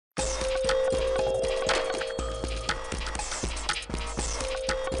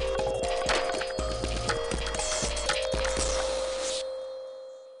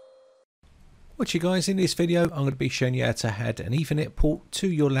Watch you guys, in this video I'm going to be showing you how to add an Ethernet port to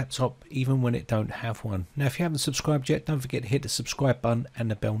your laptop even when it don't have one. Now if you haven't subscribed yet, don't forget to hit the subscribe button and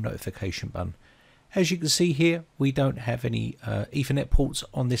the bell notification button. As you can see here, we don't have any Ethernet ports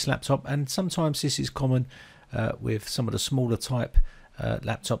on this laptop, and sometimes this is common with some of the smaller type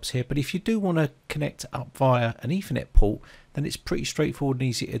laptops here, but if you do want to connect up via an Ethernet port, then it's pretty straightforward and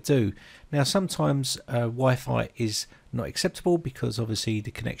easy to do. Now sometimes Wi-Fi is not acceptable because obviously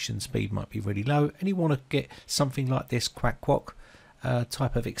the connection speed might be really low, and you want to get something like this QacQoc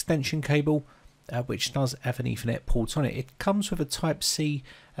type of extension cable, which does have an Ethernet port on it. It comes with a Type-C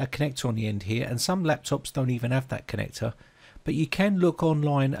connector on the end here, and some laptops don't even have that connector. But you can look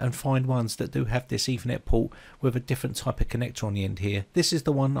online and find ones that do have this Ethernet port with a different type of connector on the end here. This is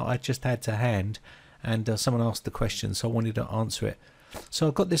the one that I just had to hand, and someone asked the question, so I wanted to answer it. So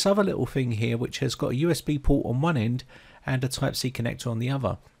I've got this other little thing here which has got a USB port on one end and a Type-C connector on the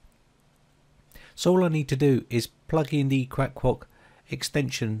other. So all I need to do is plug in the QacQoc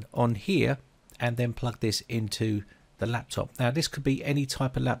extension on here and then plug this into the laptop. Now this could be any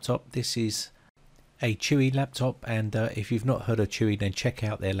type of laptop. This is a Chewy laptop, and if you've not heard of Chewy, then check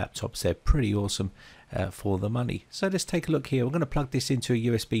out their laptops. They're pretty awesome for the money. So let's take a look here. We're going to plug this into a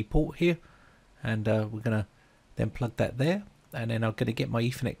USB port here, and we're going to then plug that there, and then I'm going to get my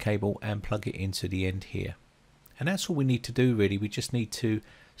Ethernet cable and plug it into the end here. And that's all we need to do really. We just need to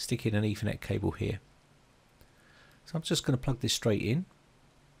stick in an Ethernet cable here. So I'm just going to plug this straight in.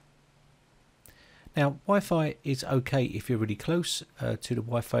 Now Wi-Fi is okay if you're really close to the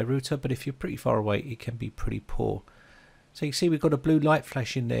Wi-Fi router, but if you're pretty far away it can be pretty poor. So you can see we've got a blue light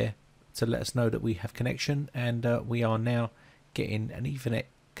flashing there to let us know that we have connection, and we are now getting an Ethernet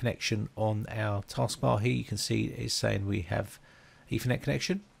connection on our taskbar here. You can see it's saying we have Ethernet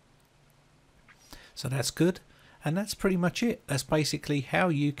connection, so that's good, and that's pretty much it. That's basically how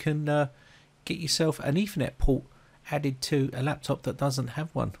you can get yourself an Ethernet port added to a laptop that doesn't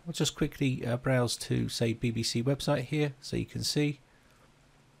have one. I'll just quickly browse to say BBC website here so you can see,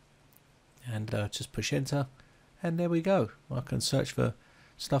 and just push enter, and there we go. I can search for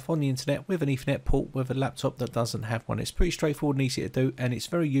stuff on the internet with an Ethernet port with a laptop that doesn't have one. It's pretty straightforward and easy to do, and it's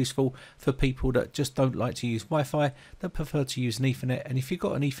very useful for people that just don't like to use Wi-Fi, that prefer to use an Ethernet. And if you've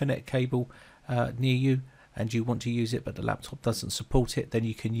got an Ethernet cable near you and you want to use it but the laptop doesn't support it, then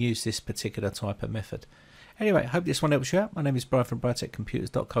you can use this particular type of method. Anyway, I hope this one helps you out. My name is Brian from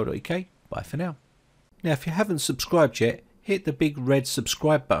BrianTechComputers.co.uk. Bye for now. Now, if you haven't subscribed yet, hit the big red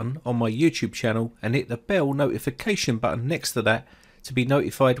subscribe button on my YouTube channel and hit the bell notification button next to that to be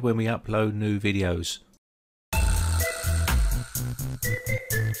notified when we upload new videos.